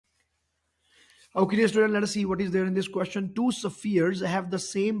Okay, dear student, let us see what is there in this question. Two spheres have the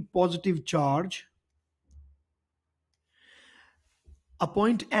same positive charge. A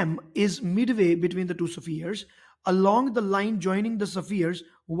point M is midway between the two spheres. Along the line joining the spheres,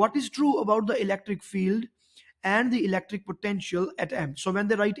 what is true about the electric field and the electric potential at M? So when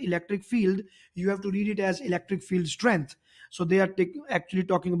they write electric field, you have to read it as electric field strength. So they are actually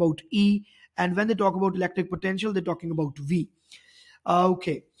talking about E, and when they talk about electric potential, they're talking about V.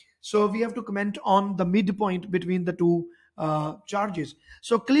 Okay, so we have to comment on the midpoint between the two charges.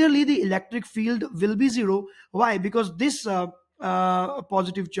 So clearly the electric field will be zero. Why? Because this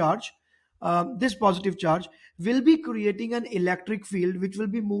positive charge will be creating an electric field which will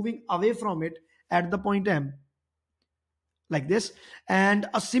be moving away from it at the point M, like this. And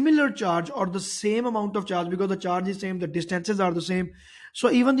a similar charge or the same amount of charge, because the charge is same, the distances are the same, so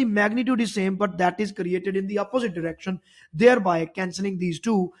even the magnitude is same, but that is created in the opposite direction, thereby cancelling these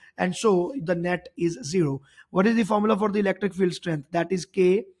two, and so the net is zero. What is the formula for the electric field strength? That is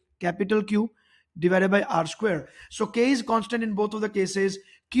K, capital Q, divided by R square. So K is constant in both of the cases,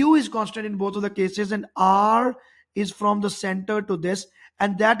 Q is constant in both of the cases, and R is from the center to this,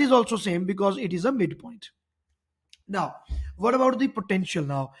 and that is also same because it is a midpoint. Now, what about the potential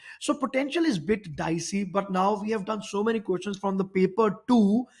now? So potential is bit dicey, but now we have done so many questions from the paper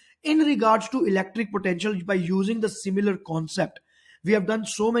 2 in regards to electric potential by using the similar concept. We have done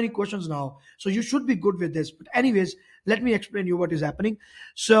so many questions now, so you should be good with this. But anyways, let me explain you what is happening.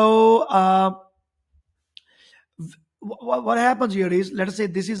 So what happens here is, let us say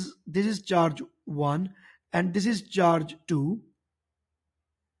this is charge 1 and this is charge 2.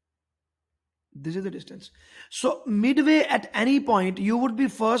 This is the distance. So midway at any point, you would be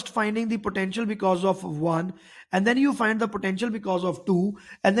first finding the potential because of 1, and then you find the potential because of 2,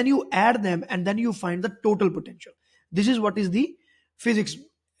 and then you add them, and then you find the total potential. This is what is the physics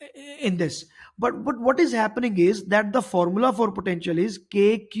in this. But what is happening is that the formula for potential is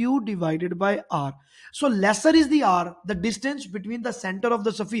KQ divided by R. So lesser is the R, the distance between the center of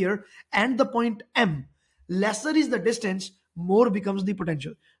the sphere and the point M. Lesser is the distance, more becomes the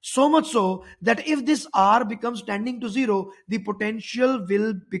potential. So much so that if this R becomes tending to zero, the potential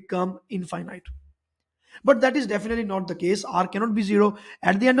will become infinite. But that is definitely not the case. R cannot be zero.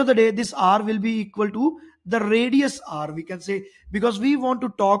 At the end of the day, this R will be equal to the radius R, we can say, because we want to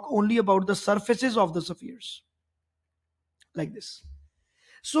talk only about the surfaces of the spheres, like this.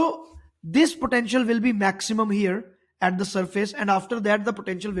 So this potential will be maximum here at the surface, and after that the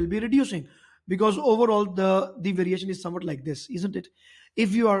potential will be reducing, because overall the variation is somewhat like this, isn't it?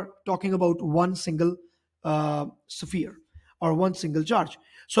 If you are talking about one single sphere or one single charge,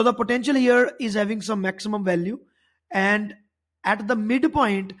 so the potential here is having some maximum value, and at the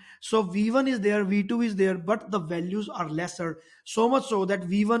midpoint, so V1 is there, V2 is there, but the values are lesser, so much so that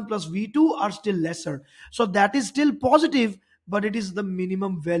V1 plus V2 are still lesser. So that is still positive, but it is the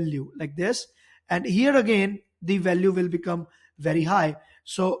minimum value, like this. And here again the value will become very high,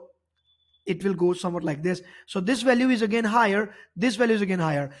 so it will go somewhat like this. So this value is again higher, this value is again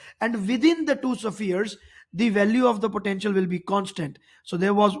higher, and within the two spheres the value of the potential will be constant. So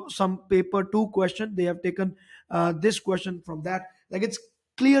there was some paper 2 question, they have taken this question from that, like it's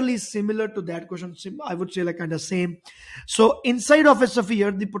clearly similar to that question, I would say, like kind of same. So inside of a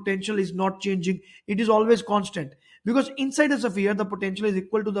sphere the potential is not changing, it is always constant, because inside a sphere the potential is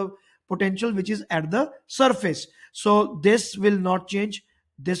equal to the potential which is at the surface. So this will not change,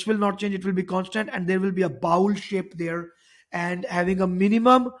 this will not change, it will be constant, and there will be a bowl shape there and having a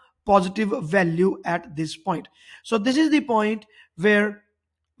minimum positive value at this point. So this is the point where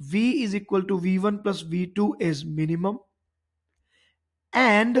V is equal to V1 plus V2 is minimum,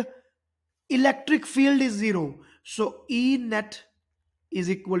 and electric field is 0. So E net is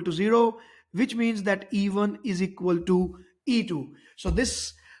equal to 0, which means that E1 is equal to E2. So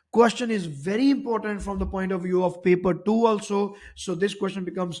this question is very important from the point of view of paper 2 also. So this question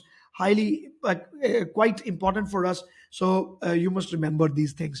becomes highly quite important for us. So you must remember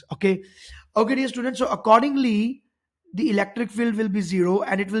these things. Okay, dear students, so accordingly the electric field will be 0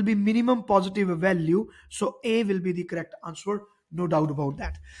 and it will be minimum positive value. So A will be the correct answer, no doubt about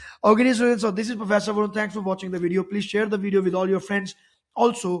that. Okay, dear students, so this is Professor Varun. Thanks for watching the video. Please share the video with all your friends.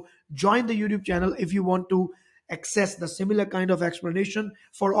 Also join the YouTube channel if you want to access the similar kind of explanation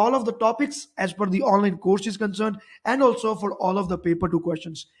for all of the topics as per the online course is concerned, and also for all of the paper 2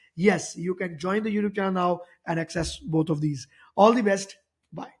 questions. Yes, you can join the YouTube channel now and access both of these. All the best.